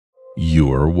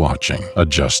You're watching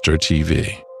Adjuster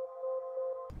TV.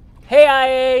 Hey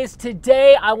IAs,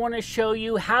 today I want to show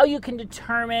you how you can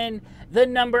determine the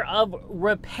number of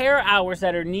repair hours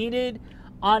that are needed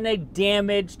on a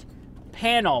damaged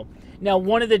panel. Now,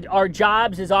 one of our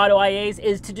jobs as auto IAs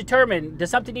is to determine, does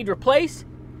something need replaced?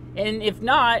 And if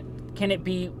not, can it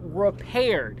be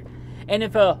repaired? And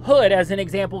if a hood, as an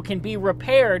example, can be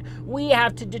repaired, we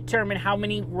have to determine how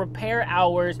many repair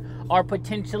hours are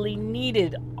potentially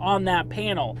needed on that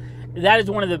panel. That is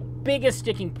one of the biggest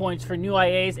sticking points for new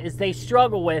IAs, is they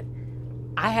struggle with,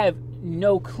 I have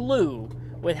no clue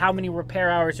with how many repair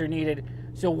hours are needed,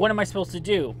 so what am I supposed to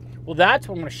do? Well, that's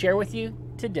what I'm going to share with you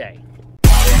today.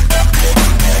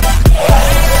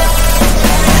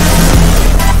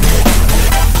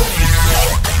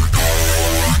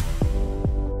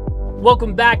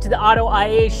 Welcome back to the Auto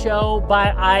IA Show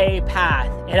by IA Path.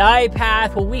 At IA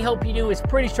Path, what we help you do is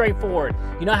pretty straightforward.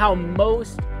 You know how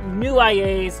most new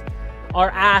IAs are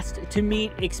asked to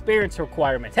meet experience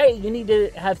requirements. Hey, you need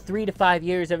to have 3 to 5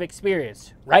 years of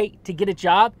experience, right, to get a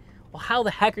job? Well, how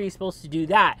the heck are you supposed to do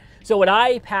that? So at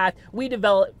IA Path, we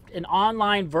developed an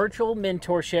online virtual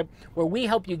mentorship where we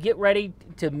help you get ready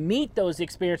to meet those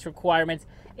experience requirements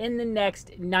in the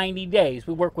next 90 days.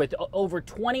 We work with over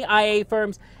 20 IA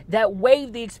firms that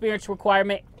waive the experience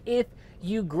requirement if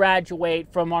you graduate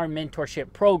from our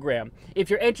mentorship program. If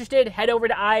you're interested, head over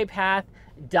to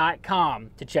iapath.com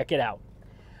to check it out.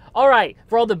 All right,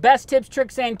 for all the best tips,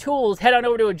 tricks, and tools, head on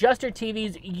over to Adjuster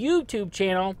TV's YouTube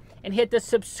channel and hit the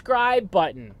subscribe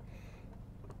button.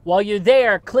 While you're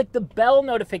there, click the bell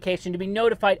notification to be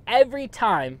notified every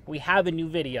time we have a new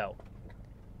video.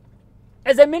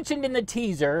 As I mentioned in the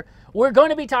teaser, we're going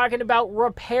to be talking about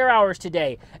repair hours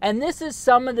today. And this is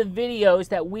some of the videos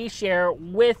that we share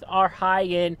with our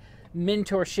high-end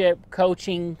mentorship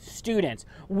coaching students.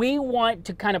 We want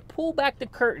to kind of pull back the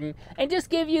curtain and just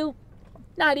give you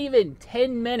not even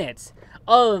 10 minutes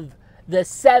of the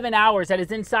 7 hours that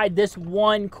is inside this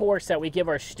one course that we give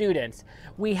our students.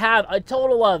 We have a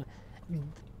total of,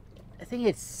 I think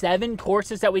it's 7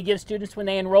 courses that we give students when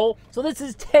they enroll. So this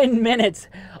is 10 minutes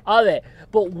of it.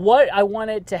 But what I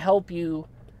wanted to help you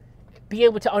be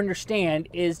able to understand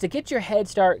is to get your head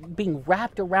start being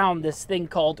wrapped around this thing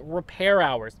called repair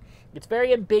hours. It's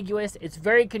very ambiguous. It's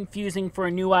very confusing for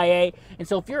a new IA. And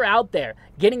so if you're out there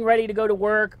getting ready to go to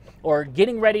work or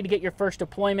getting ready to get your first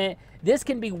deployment, this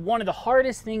can be one of the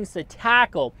hardest things to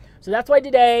tackle. So that's why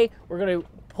today we're going to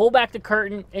pull back the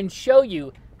curtain and show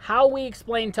you how we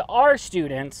explain to our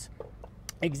students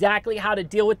exactly how to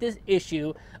deal with this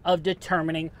issue of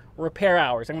determining repair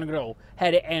hours. I'm going to go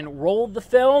ahead and roll the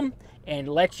film and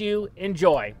let you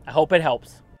enjoy. I hope it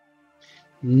helps.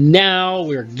 Now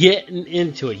we're getting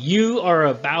into it. You are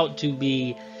about to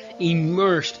be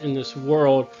immersed in this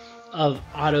world of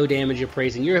auto damage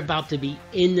appraising. You're about to be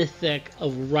in the thick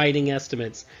of writing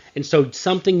estimates. And so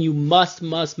something you must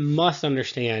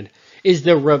understand is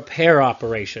the repair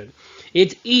operation.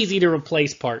 It's easy to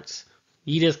replace parts.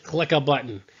 You just click a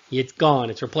button. It's gone.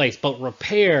 It's replaced. But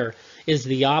repair is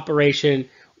the operation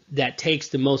that takes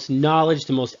the most knowledge,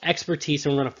 the most expertise,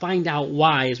 and we're going to find out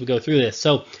why as we go through this.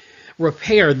 So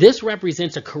repair, this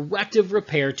represents a corrective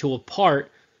repair to a part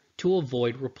to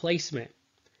avoid replacement.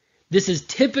 This is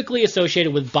typically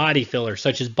associated with body fillers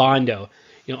such as Bondo.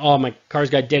 You know, oh, my car's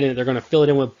got dent in it, they're going to fill it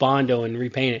in with Bondo and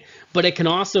repaint it. But it can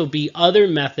also be other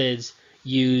methods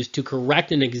used to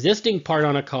correct an existing part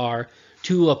on a car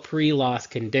to a pre-loss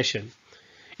condition.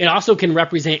 It also can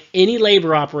represent any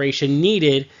labor operation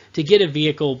needed to get a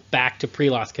vehicle back to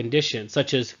pre-loss condition,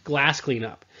 such as glass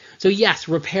cleanup. So yes,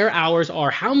 repair hours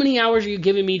are how many hours are you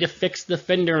giving me to fix the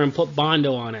fender and put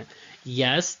Bondo on it?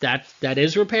 Yes, that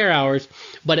is repair hours,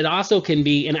 but it also can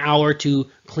be an hour to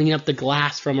clean up the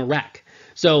glass from a wreck.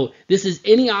 So this is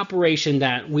any operation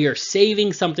that we are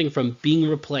saving something from being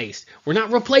replaced. We're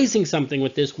not replacing something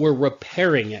with this, we're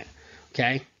repairing it,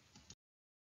 okay?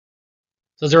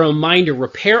 So as a reminder,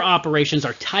 repair operations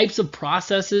are types of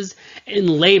processes and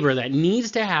labor that needs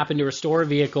to happen to restore a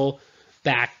vehicle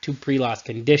back to pre-loss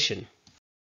condition.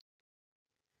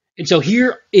 And so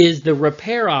here is the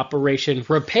repair operation.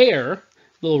 Repair, a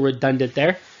little redundant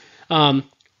there. And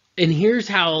here's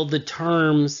how the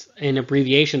terms and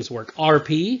abbreviations work.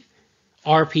 RP,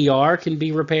 RPR can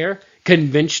be repair,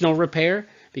 conventional repair,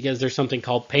 because there's something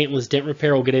called paintless dent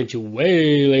repair we'll get into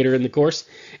way later in the course.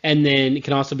 And then it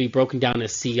can also be broken down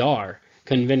as CR,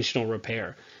 conventional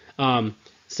repair.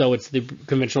 So it's the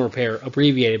conventional repair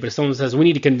abbreviated. But if someone says we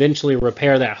need to conventionally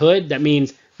repair that hood, that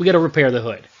means we got to repair the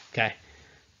hood, okay?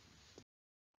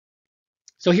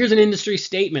 So here's an industry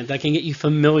statement that can get you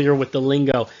familiar with the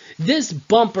lingo. This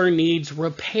bumper needs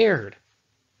repaired.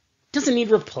 It doesn't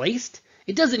need replaced.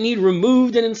 It doesn't need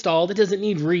removed and installed. It doesn't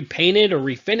need repainted or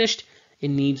refinished. It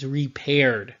needs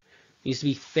repaired. It needs to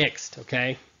be fixed,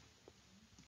 okay?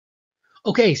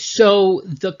 Okay, so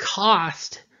the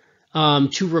cost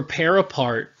to repair a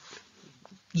part,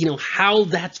 you know, how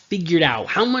that's figured out.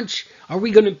 How much are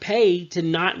we going to pay to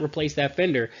not replace that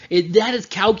fender? That is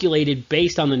calculated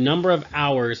based on the number of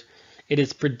hours it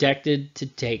is projected to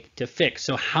take to fix.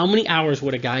 So how many hours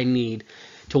would a guy need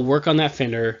to work on that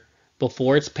fender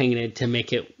before it's painted to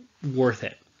make it worth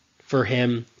it for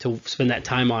him to spend that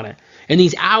time on it? And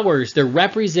these hours, they're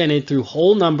represented through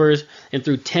whole numbers and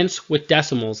through tenths with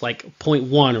decimals like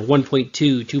 0.1 or 1.2,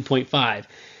 2.5.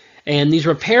 And these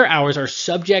repair hours are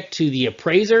subject to the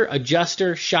appraiser,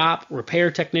 adjuster, shop,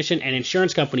 repair technician, and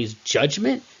insurance company's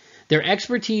judgment, their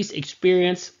expertise,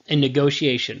 experience, and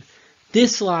negotiation.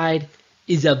 This slide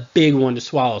is a big one to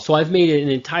swallow. So I've made it an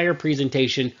entire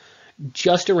presentation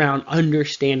just around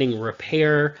understanding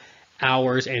repair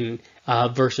hours and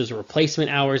versus replacement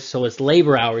hours. So it's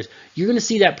labor hours. You're going to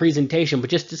see that presentation, but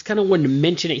just kind of wanted to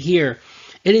mention it here.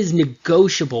 It is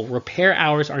negotiable. Repair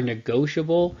hours are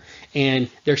negotiable, and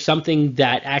there's something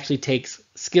that actually takes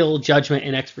skill, judgment,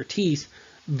 and expertise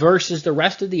versus the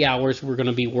rest of the hours we're going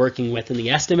to be working with in the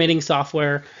estimating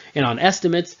software and on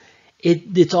estimates.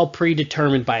 It's all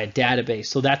predetermined by a database.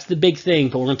 So that's the big thing,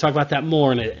 but we're going to talk about that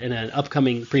more in an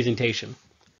upcoming presentation.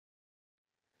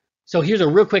 So here's a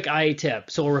real quick IA tip.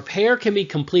 So a repair can be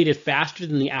completed faster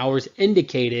than the hours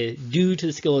indicated due to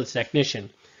the skill of the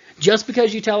technician. Just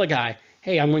because you tell a guy,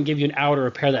 hey, I'm going to give you an hour to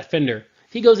repair that fender,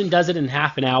 if he goes and does it in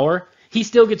half an hour, he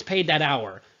still gets paid that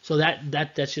hour. So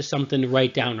that's just something to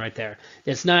write down right there.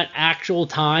 It's not actual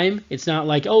time. It's not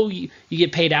like, oh, you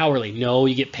get paid hourly. No,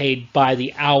 you get paid by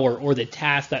the hour or the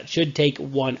task that should take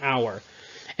 1 hour.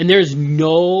 And there's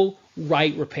no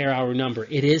right repair hour number.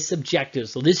 It is subjective.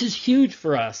 So this is huge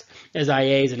for us as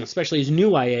IAs, and especially as new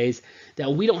IAs,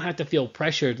 that we don't have to feel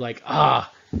pressured like, I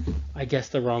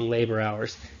guessed the wrong labor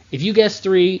hours. If you guess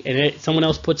 3 and someone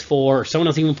else puts 4 or someone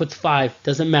else even puts 5,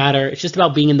 doesn't matter. It's just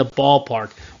about being in the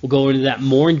ballpark. We'll go into that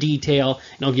more in detail,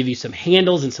 and I'll give you some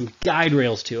handles and some guide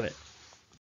rails to it.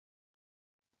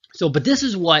 So, but this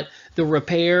is what the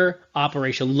repair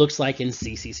operation looks like in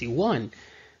CCC1.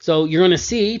 So you're going to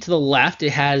see to the left,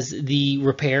 it has the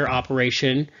repair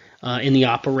operation in the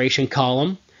operation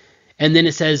column. And then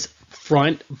it says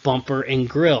front bumper and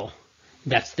grill.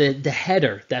 That's the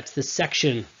header. That's the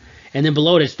section. And then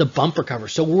below it is the bumper cover.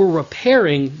 So we're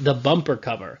repairing the bumper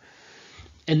cover.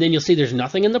 And then you'll see there's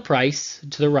nothing in the price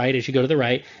to the right as you go to the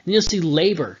right. And you'll see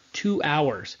labor, 2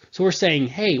 hours. So we're saying,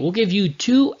 hey, we'll give you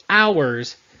 2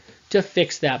 hours to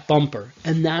fix that bumper.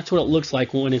 And that's what it looks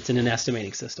like when it's in an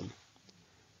estimating system.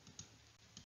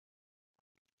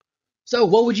 So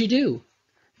what would you do?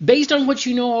 Based on what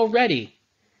you know already,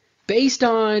 based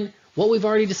on what we've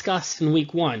already discussed in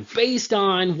week 1, based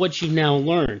on what you've now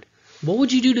learned, what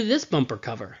would you do to this bumper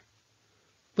cover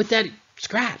with that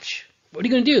scratch? What are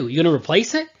you going to do? You're going to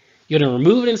replace it? You're going to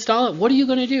remove it, install it? What are you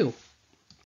going to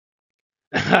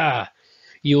do?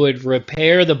 You would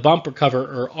repair the bumper cover,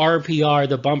 or RPR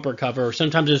the bumper cover, or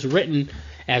sometimes it's written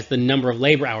as the number of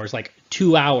labor hours, like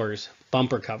 2 hours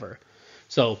bumper cover.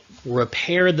 So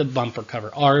repair the bumper cover,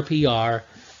 RPR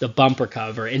the bumper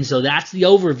cover. And so that's the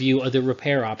overview of the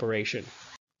repair operation.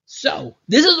 So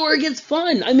this is where it gets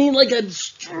fun. I mean, like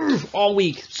all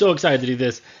week. So excited to do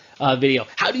this video.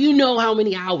 How do you know how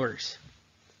many hours?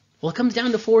 Well, it comes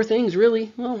down to 4 things,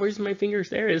 really. Well, where's my fingers?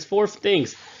 There it is, 4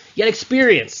 things. You got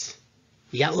experience.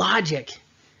 You got logic.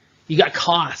 You got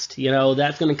cost. You know,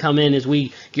 that's going to come in as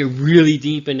we get really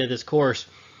deep into this course.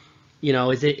 You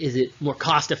know, is it more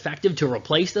cost effective to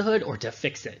replace the hood or to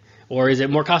fix it? Or is it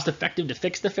more cost effective to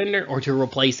fix the fender or to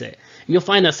replace it? And you'll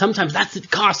find that sometimes that's the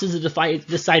cost is a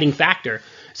deciding factor.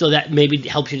 So that maybe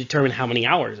helps you determine how many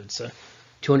hours. It's a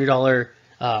 $200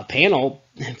 panel.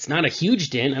 It's not a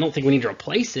huge dent. I don't think we need to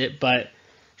replace it, but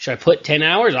should I put 10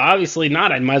 hours? Obviously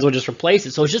not. I might as well just replace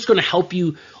it. So it's just going to help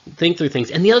you think through things.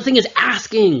 And the other thing is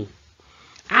asking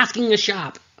the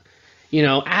shop, you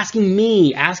know, asking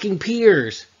me, asking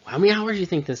peers, how many hours do you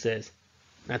think this is?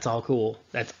 That's all cool.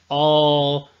 That's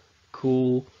all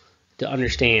cool to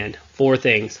understand. 4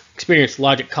 things: experience,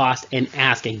 logic, cost, and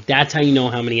asking. That's how you know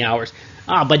how many hours.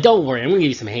 But don't worry, I'm going to give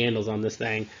you some handles on this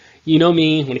thing. You know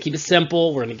me, I'm going to keep it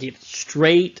simple. We're going to keep it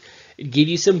straight, give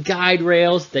you some guide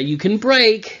rails that you can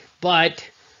break, but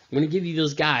I'm going to give you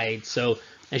those guides. So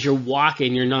as you're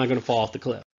walking, you're not going to fall off the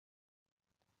cliff.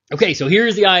 Okay, so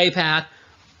here's the IA path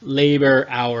labor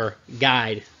hour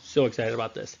guide. So excited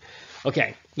about this.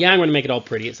 Okay, yeah, I'm going to make it all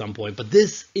pretty at some point, but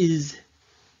this is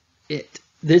it.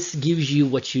 this gives you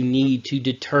what you need to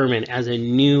determine as a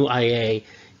new IA,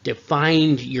 to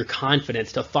find your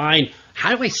confidence, to find,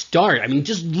 how do I start? I mean,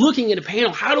 just looking at a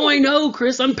panel, how do I know,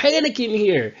 Chris? I'm panicking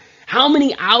here. How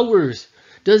many hours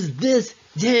does this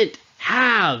dent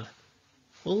have?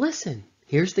 Well, listen,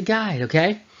 here's the guide,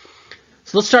 okay?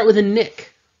 So let's start with a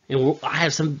nick. And I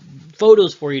have some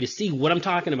photos for you to see what I'm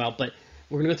talking about, but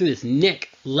we're going to go through this nick,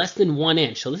 less than 1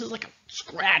 inch. So this is like a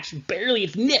scratch, barely,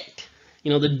 it's nicked.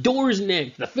 You know, the door's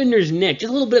nicked, the fender's nicked,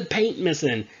 just a little bit of paint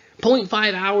missing.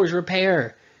 0.5 hours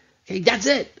repair. Okay, that's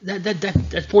it. That's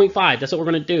 0.5. That's what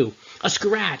we're going to do. A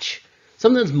scratch.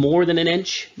 Something that's more than 1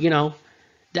 inch, you know,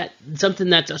 something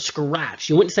that's a scratch.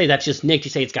 You wouldn't say that's just nicked.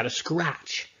 You say it's got a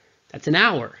scratch. That's an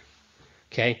hour.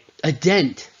 Okay, a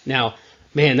dent. Now,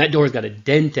 man, that door's got a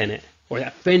dent in it, or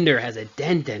that fender has a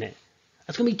dent in it.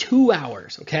 That's going to be 2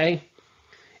 hours, okay?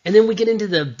 And then we get into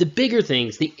the bigger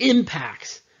things, the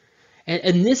impacts.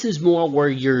 And this is more where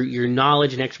your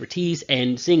knowledge and expertise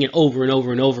and seeing it over and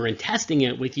over and over and testing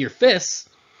it with your fists.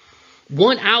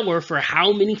 1 hour for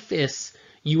how many fists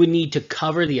you would need to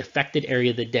cover the affected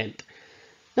area of the dent.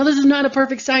 Now, this is not a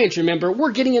perfect science, remember.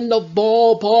 We're getting in the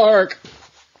ballpark.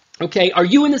 Okay, are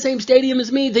you in the same stadium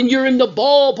as me? Then you're in the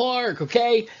ballpark,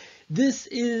 okay? This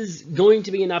is going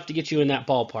to be enough to get you in that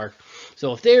ballpark.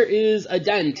 So if there is a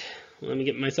dent, let me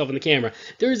get myself in the camera.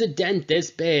 There's a dent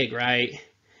this big, right?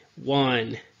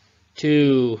 1,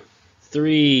 2,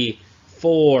 3,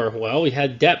 4. Well, we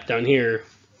had depth down here.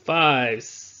 5,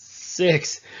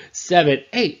 6, 7,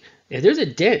 8. If there's a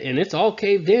dent and it's all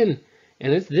caved in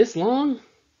and it's this long,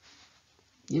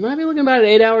 you might be looking about an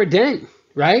 8-hour dent,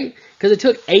 right? Because it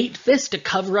took 8 fists to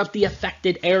cover up the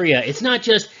affected area. It's not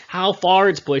just how far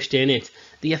it's pushed in, it's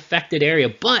the affected area,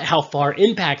 but how far it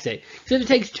impacts it. So if it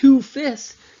takes 2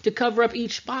 fists to cover up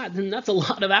each spot, then that's a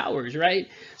lot of hours, right?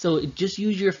 So just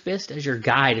use your fist as your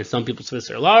guide. And some people's fists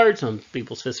are large, some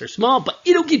people's fists are small, but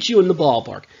it'll get you in the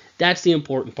ballpark. That's the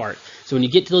important part. So when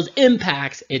you get to those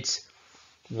impacts, it's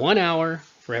 1 hour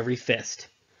for every fist.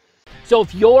 So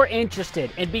if you're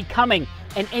interested in becoming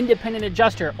an independent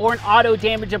adjuster or an auto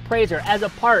damage appraiser as a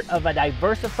part of a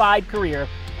diversified career,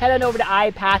 head on over to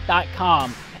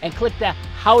ipath.com and click the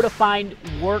How to Find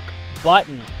Work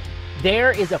button.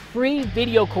 There is a free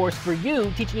video course for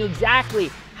you teaching you exactly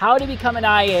how to become an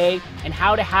IA and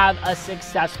how to have a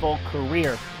successful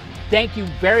career. Thank you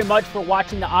very much for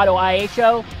watching the Auto IA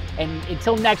Show, and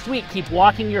until next week, keep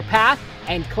walking your path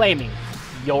and claiming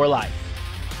your life.